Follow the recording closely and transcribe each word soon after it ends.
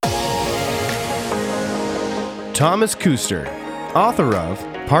Thomas Kuster, author of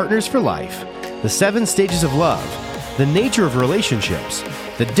Partners for Life, The 7 Stages of Love, The Nature of Relationships,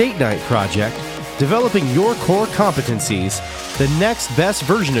 The Date Night Project, Developing Your Core Competencies, The Next Best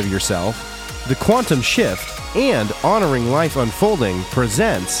Version of Yourself, The Quantum Shift, and Honoring Life Unfolding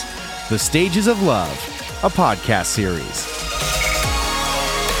presents The Stages of Love, a podcast series.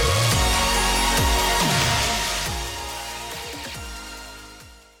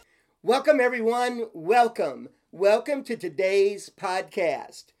 Welcome, everyone. Welcome to today's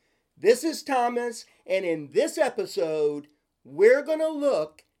podcast. This is Thomas, and in this episode, we're going to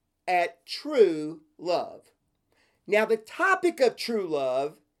look at true love. Now, the topic of true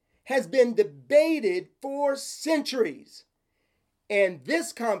love has been debated for centuries, and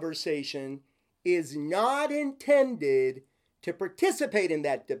this conversation is not intended to participate in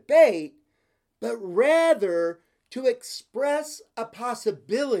that debate, but rather to express a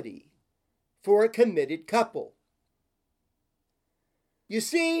possibility for a committed couple. You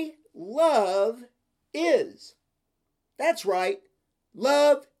see, love is. That's right,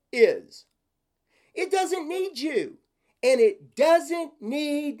 love is. It doesn't need you, and it doesn't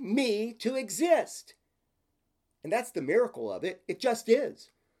need me to exist. And that's the miracle of it. It just is.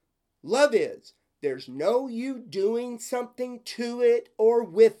 Love is. There's no you doing something to it or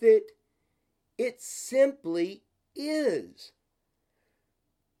with it. It simply is.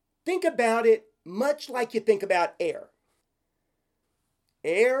 Think about it much like you think about air.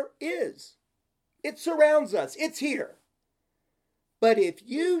 Air is. It surrounds us. It's here. But if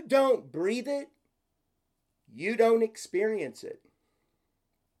you don't breathe it, you don't experience it.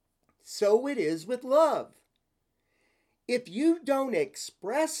 So it is with love. If you don't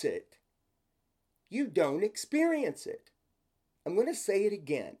express it, you don't experience it. I'm going to say it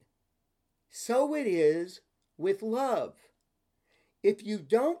again. So it is with love. If you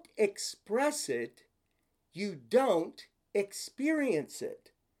don't express it, you don't experience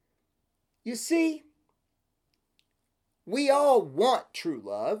it. You see, we all want true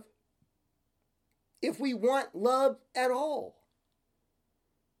love, if we want love at all.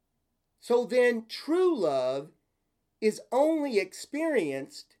 So then true love is only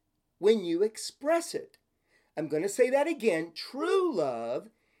experienced when you express it. I'm going to say that again. True love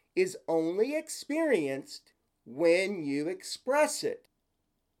is only experienced when you express it.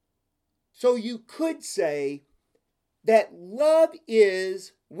 So you could say that love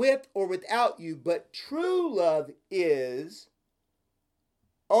is with or without you, but true love is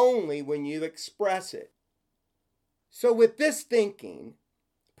only when you express it. So with this thinking,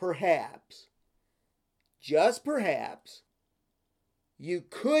 perhaps, just perhaps, you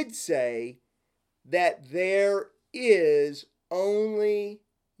could say that there is only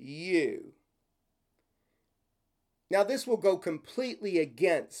you. Now, this will go completely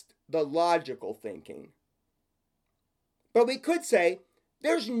against the logical thinking. But we could say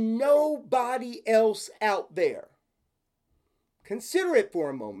there's nobody else out there. Consider it for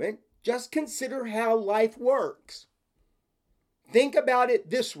a moment. Just consider how life works. Think about it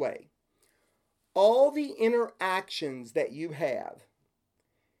this way. All the interactions that you have,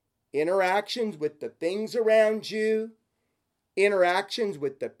 interactions with the things around you, interactions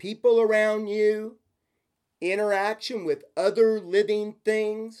with the people around you, interaction with other living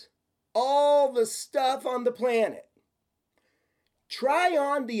things, all the stuff on the planet. Try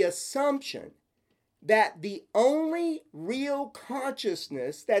on the assumption that the only real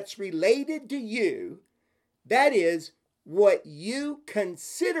consciousness that's related to you, that is, what you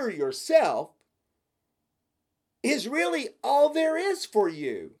consider yourself, is really all there is for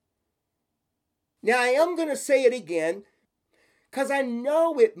you. Now, I am going to say it again because I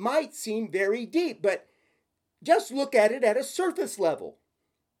know it might seem very deep, but just look at it at a surface level.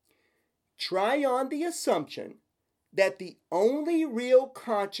 Try on the assumption that the only real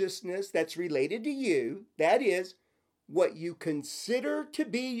consciousness that's related to you, that is, what you consider to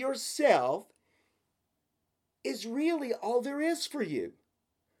be yourself, is really all there is for you.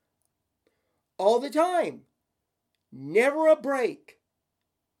 All the time. Never a break.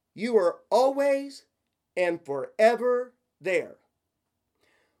 You are always and forever there.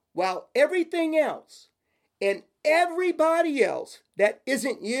 While everything else and everybody else that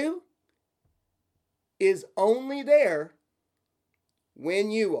isn't you is only there when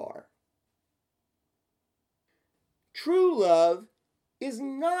you are. True love is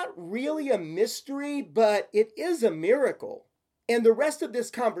not really a mystery, but it is a miracle. And the rest of this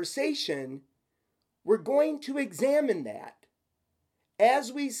conversation, we're going to examine that.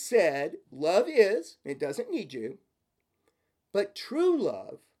 As we said, love is, it doesn't need you, but true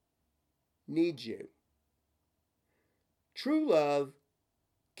love needs you. True love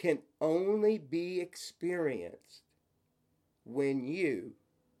can only be experienced when you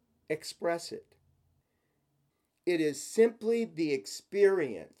express it. It is simply the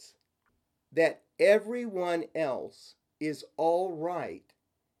experience that everyone else is all right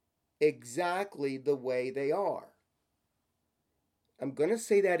exactly the way they are. I'm going to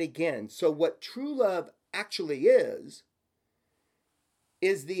say that again. So, what true love actually is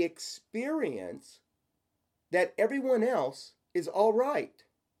the experience that everyone else is all right,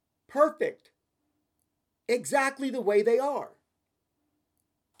 perfect, exactly the way they are.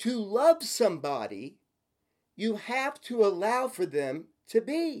 To love somebody, you have to allow for them to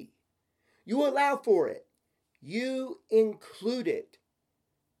be. You allow for it. You include it.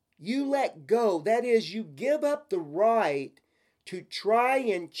 You let go. That is, you give up the right to try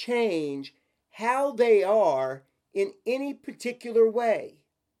and change how they are in any particular way.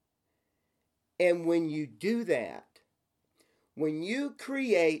 And when you do that, when you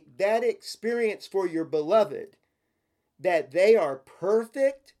create that experience for your beloved, that they are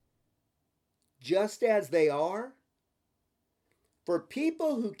perfect just as they are, for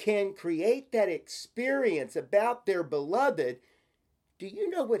people who can create that experience about their beloved, do you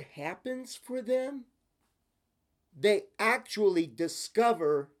know what happens for them? They actually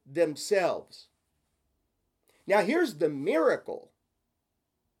discover themselves. Now, here's the miracle.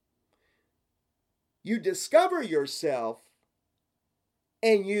 You discover yourself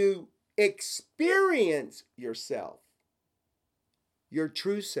and you experience yourself, your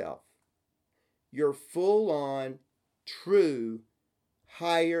true self, your full-on, true,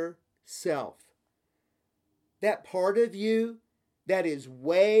 higher self. That part of you that is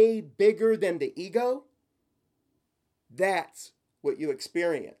way bigger than the ego, that's what you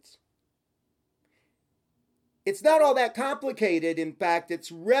experience. It's not all that complicated. In fact,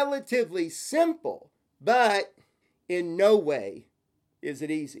 it's relatively simple, but in no way is it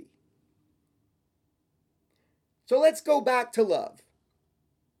easy. So let's go back to love.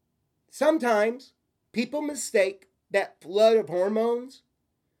 Sometimes people mistake that flood of hormones,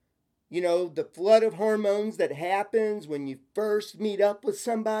 the flood of hormones that happens when you first meet up with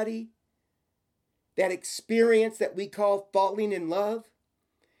somebody, that experience that we call falling in love.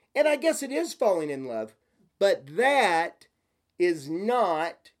 And I guess it is falling in love, but that is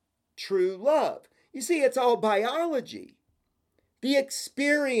not true love. You see, it's all biology. The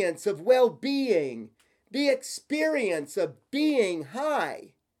experience of well-being, the experience of being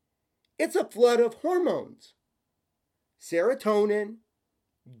high, it's a flood of hormones. Serotonin,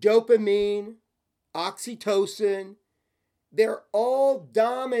 dopamine, oxytocin, they're all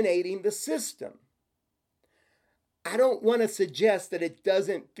dominating the system. I don't want to suggest that it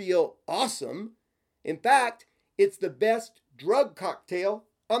doesn't feel awesome. In fact, it's the best drug cocktail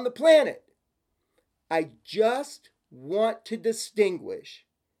on the planet. I just want to distinguish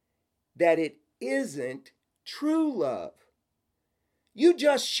that it isn't true love. You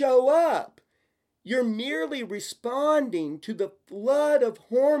just show up. You're merely responding to the flood of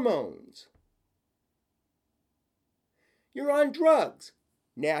hormones. You're on drugs,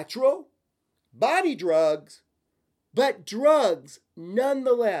 natural, body drugs, but drugs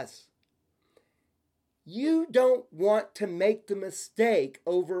nonetheless. You don't want to make the mistake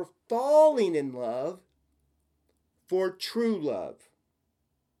over falling in love for true love.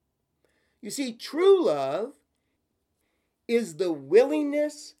 You see, true love is the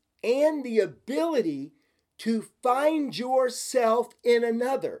willingness and the ability to find yourself in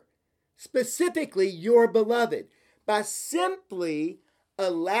another, specifically your beloved, by simply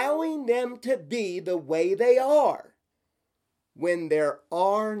allowing them to be the way they are when there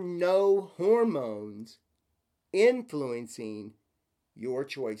are no hormones influencing your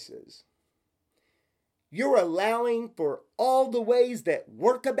choices. You're allowing for all the ways that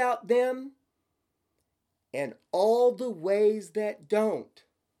work about them and all the ways that don't.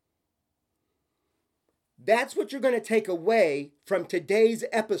 That's what you're going to take away from today's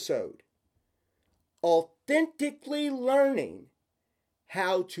episode. Authentically learning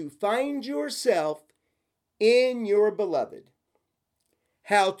how to find yourself in your beloved.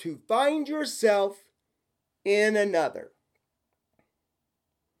 How to find yourself in another.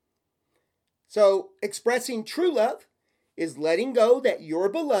 So, expressing true love is letting go that your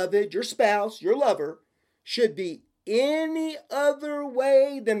beloved, your spouse, your lover, should be any other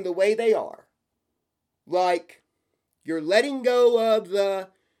way than the way they are. Like, you're letting go of the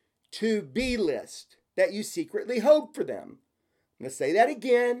to-be list that you secretly hold for them. I'm going to say that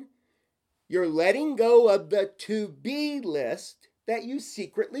again. You're letting go of the to-be list that you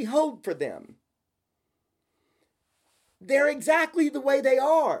secretly hold for them. They're exactly the way they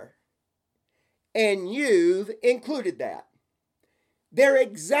are. And you've included that. They're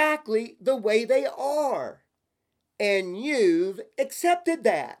exactly the way they are. And you've accepted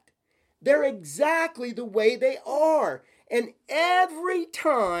that. They're exactly the way they are. And every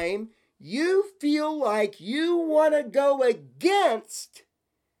time you feel like you want to go against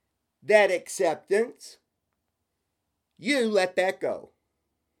that acceptance, you let that go.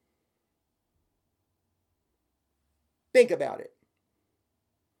 Think about it.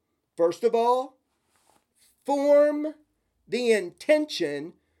 First of all, form the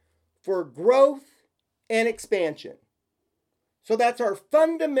intention for growth and expansion. So that's our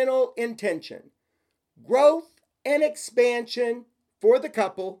fundamental intention. Growth and expansion for the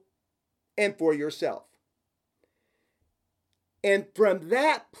couple and for yourself. And from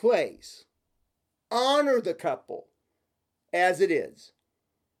that place, honor the couple as it is.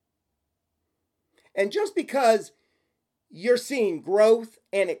 And just because you're seeing growth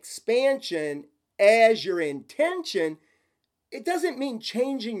and expansion as your intention, it doesn't mean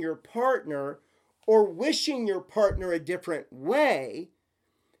changing your partner or wishing your partner a different way.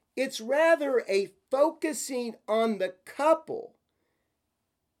 It's rather a focusing on the couple,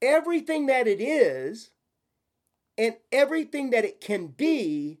 everything that it is, and everything that it can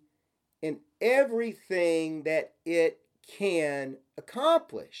be, and everything that it can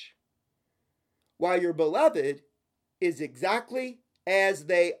accomplish, while your beloved is exactly as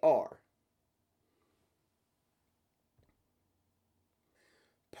they are.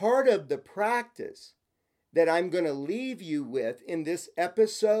 Part of the practice that I'm going to leave you with in this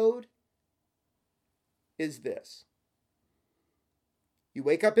episode is this. You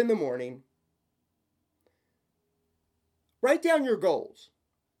wake up in the morning, write down your goals,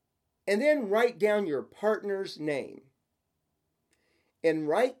 and then write down your partner's name. And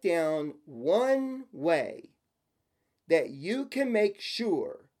write down one way that you can make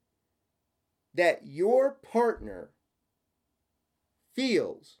sure that your partner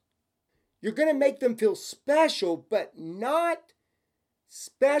feels. You're going to make them feel special, but not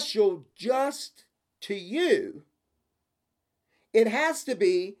special just to you. It has to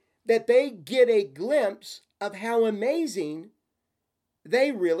be that they get a glimpse of how amazing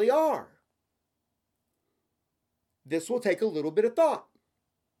they really are. This will take a little bit of thought.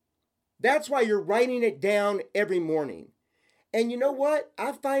 That's why you're writing it down every morning. And you know what?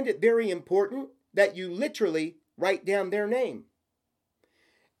 I find it very important that you literally write down their name.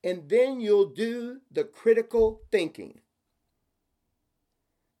 And then you'll do the critical thinking.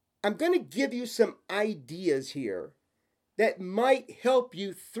 I'm going to give you some ideas here that might help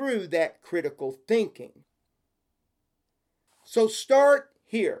you through that critical thinking. So start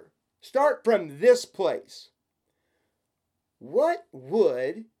here. Start from this place. What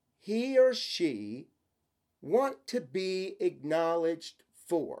would he or she want to be acknowledged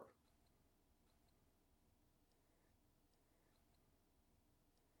for?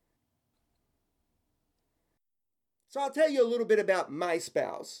 So I'll tell you a little bit about my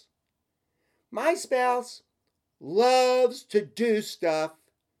spouse. My spouse loves to do stuff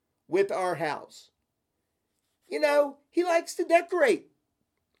with our house. You know, he likes to decorate.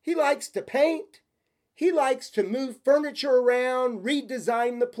 He likes to paint. He likes to move furniture around,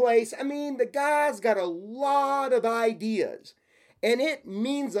 redesign the place. I mean, the guy's got a lot of ideas, and it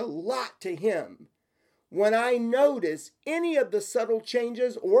means a lot to him when I notice any of the subtle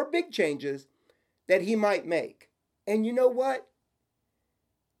changes or big changes that he might make. And you know what?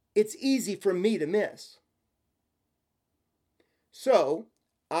 It's easy for me to miss. So,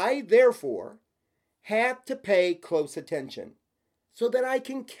 I therefore have to pay close attention so that I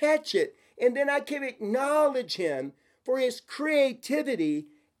can catch it, and then I can acknowledge him for his creativity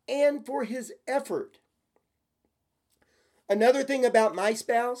and for his effort. Another thing about my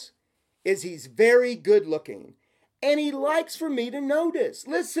spouse is he's very good looking, and he likes for me to notice.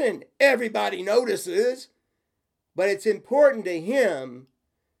 Listen, everybody notices, but it's important to him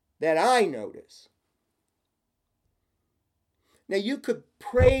that I notice. Now, you could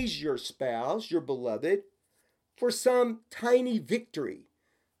praise your spouse, your beloved, for some tiny victory,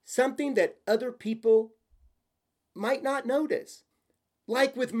 something that other people might not notice.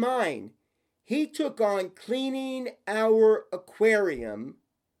 Like with mine, he took on cleaning our aquarium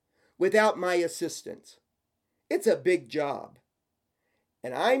without my assistance. It's a big job.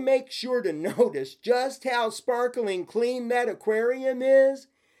 And I make sure to notice just how sparkling clean that aquarium is,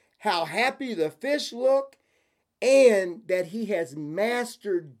 how happy the fish look, and that he has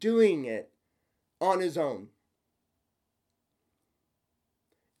mastered doing it on his own.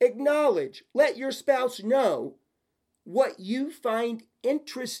 Acknowledge, let your spouse know what you find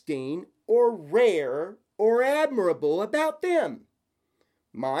interesting or rare or admirable about them.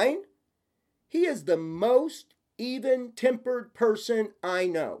 Mine, he is the most even-tempered person I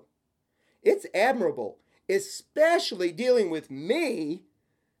know. It's admirable, especially dealing with me,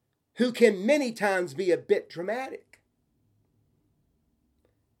 who can many times be a bit dramatic.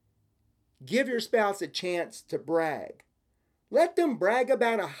 Give your spouse a chance to brag. Let them brag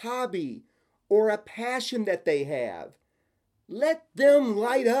about a hobby or a passion that they have. Let them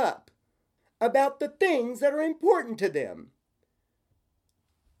light up about the things that are important to them.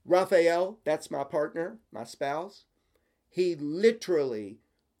 Raphael, that's my partner, my spouse, he literally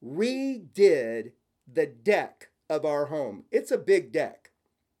redid the deck of our home. It's a big deck.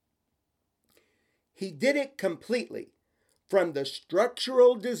 He did it completely, from the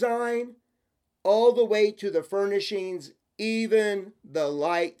structural design all the way to the furnishings, even the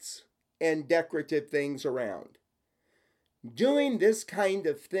lights and decorative things around. Doing this kind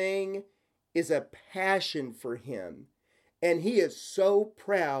of thing is a passion for him, and he is so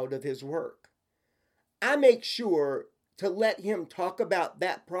proud of his work. I make sure to let him talk about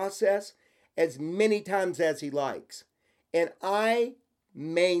that process as many times as he likes, and I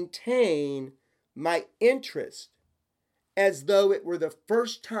maintain my interest as though it were the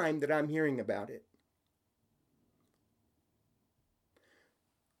first time that I'm hearing about it.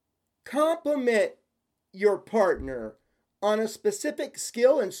 Compliment your partner on a specific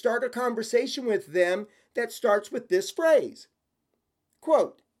skill and start a conversation with them that starts with this phrase.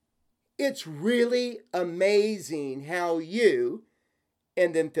 Quote, "It's really amazing how you,"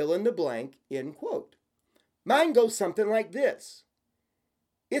 and then fill in the blank, end quote. Mine goes something like this.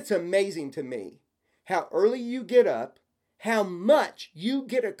 "It's amazing to me how early you get up, how much you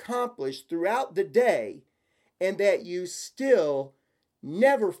get accomplished throughout the day, and that you still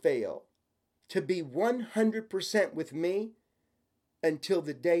never fail to be 100% with me until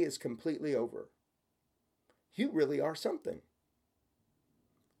the day is completely over. You really are something."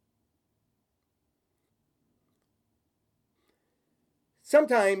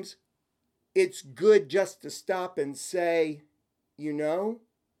 Sometimes it's good just to stop and say, "You know,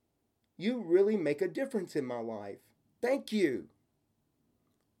 you really make a difference in my life. Thank you.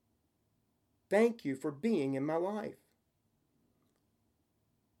 Thank you for being in my life."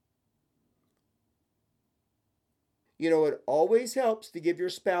 You know, it always helps to give your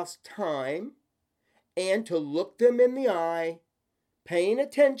spouse time and to look them in the eye, paying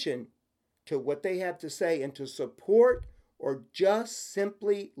attention to what they have to say, and to support or just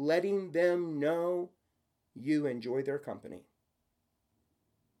simply letting them know you enjoy their company.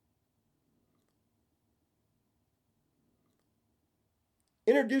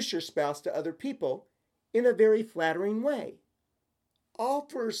 Introduce your spouse to other people in a very flattering way.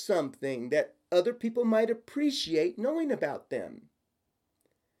 Offer something that other people might appreciate knowing about them.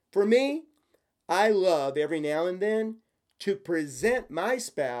 For me, I love every now and then to present my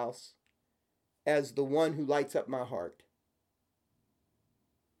spouse as the one who lights up my heart.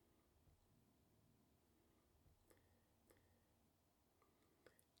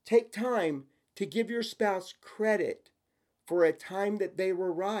 Take time to give your spouse credit for a time that they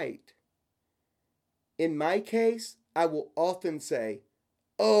were right. In my case, I will often say,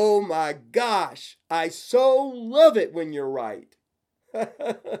 "Oh my gosh, I so love it when you're right."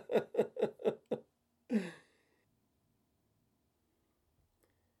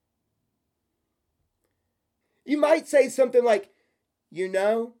 You might say something like, "You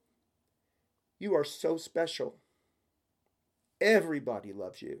know, you are so special. Everybody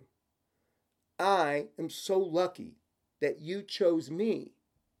loves you. I am so lucky that you chose me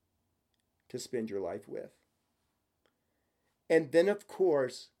to spend your life with." And then, of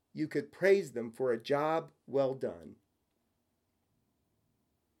course, you could praise them for a job well done.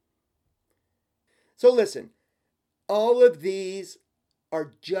 So listen, all of these are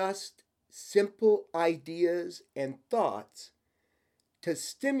just simple ideas and thoughts to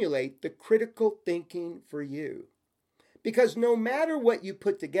stimulate the critical thinking for you. Because no matter what you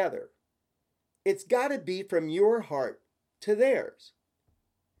put together, it's got to be from your heart to theirs.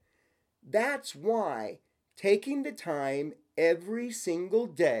 That's why taking the time every single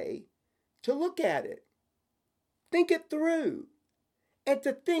day to look at it, think it through, and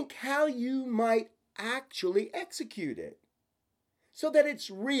to think how you might actually execute it so that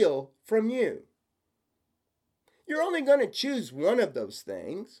it's real from you. You're only going to choose one of those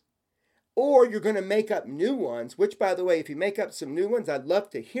things, or you're going to make up new ones, which, by the way, if you make up some new ones, I'd love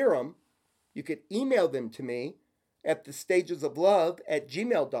to hear them. You could email them to me at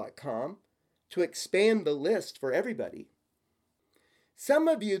thestagesoflove@gmail.com to expand the list for everybody. Some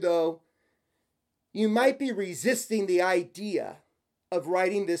of you, though, you might be resisting the idea of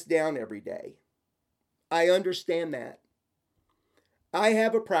writing this down every day. I understand that. I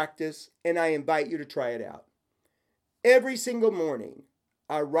have a practice, and I invite you to try it out. Every single morning,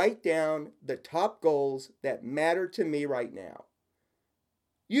 I write down the top goals that matter to me right now.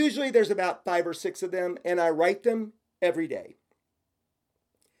 Usually there's about 5 or 6 of them, and I write them every day.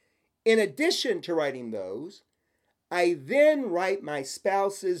 In addition to writing those, I then write my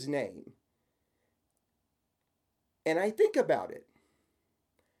spouse's name. And I think about it.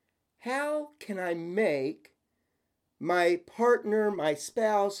 How can I make my partner, my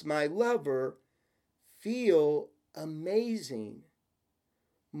spouse, my lover feel amazing,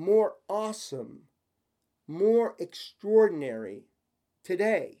 more awesome, more extraordinary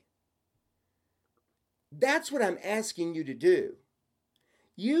today? That's what I'm asking you to do.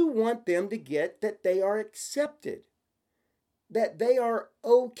 You want them to get that they are accepted, that they are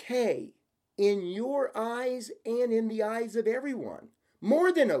okay in your eyes and in the eyes of everyone.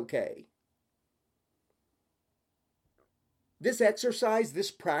 More than okay. This exercise,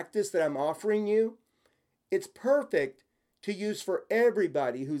 this practice that I'm offering you, it's perfect to use for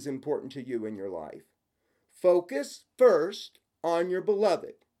everybody who's important to you in your life. Focus first on your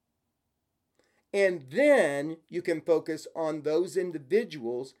beloved. And then you can focus on those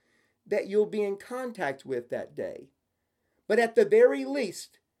individuals that you'll be in contact with that day. But at the very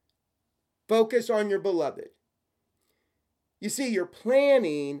least, focus on your beloved. You see, you're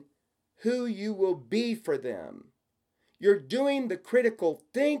planning who you will be for them. You're doing the critical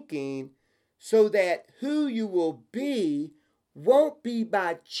thinking so that who you will be won't be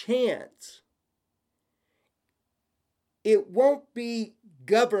by chance. It won't be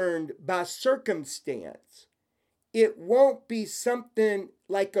governed by circumstance. It won't be something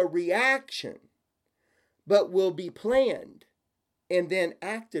like a reaction, but will be planned and then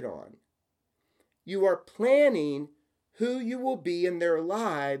acted on. You are planning who you will be in their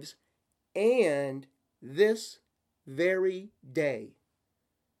lives and this very day.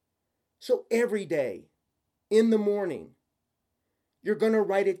 So every day, in the morning, you're going to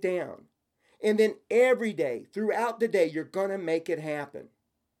write it down. And then every day, throughout the day, you're going to make it happen.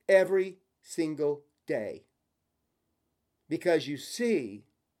 Every single day. Because you see,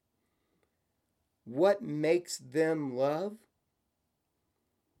 what makes them love,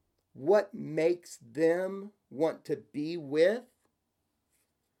 what makes them want to be with,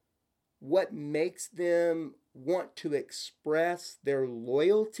 what makes them want to express their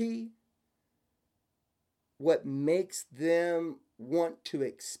loyalty, what makes them want to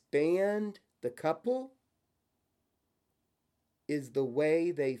expand the couple is the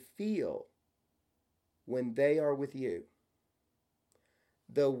way they feel when they are with you.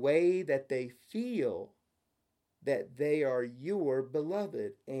 The way that they feel that they are your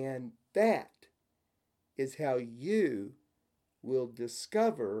beloved. And that is how you will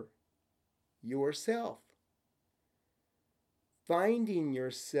discover yourself. Finding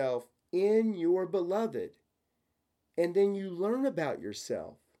yourself in your beloved. And then you learn about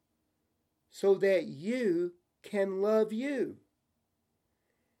yourself so that you can love you.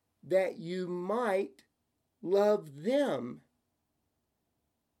 That you might love them.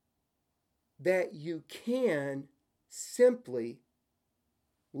 That you can simply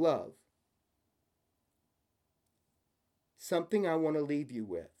love. Something I want to leave you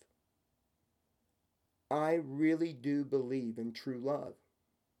with. I really do believe in true love.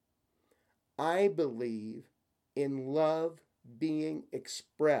 I believe in love being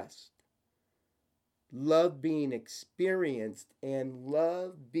expressed, love being experienced, and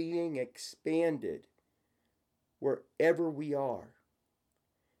love being expanded wherever we are.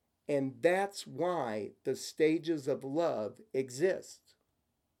 And that's why the stages of love exist.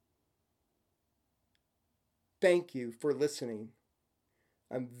 Thank you for listening.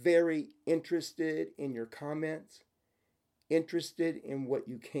 I'm very interested in your comments, interested in what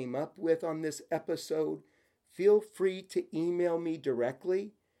you came up with on this episode. Feel free to email me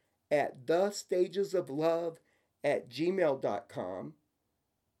directly at thestagesoflove@gmail.com.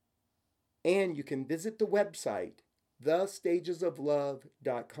 And you can visit the website,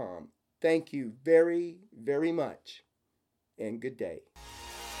 thestagesoflove.com. Thank you very, very much, and good day.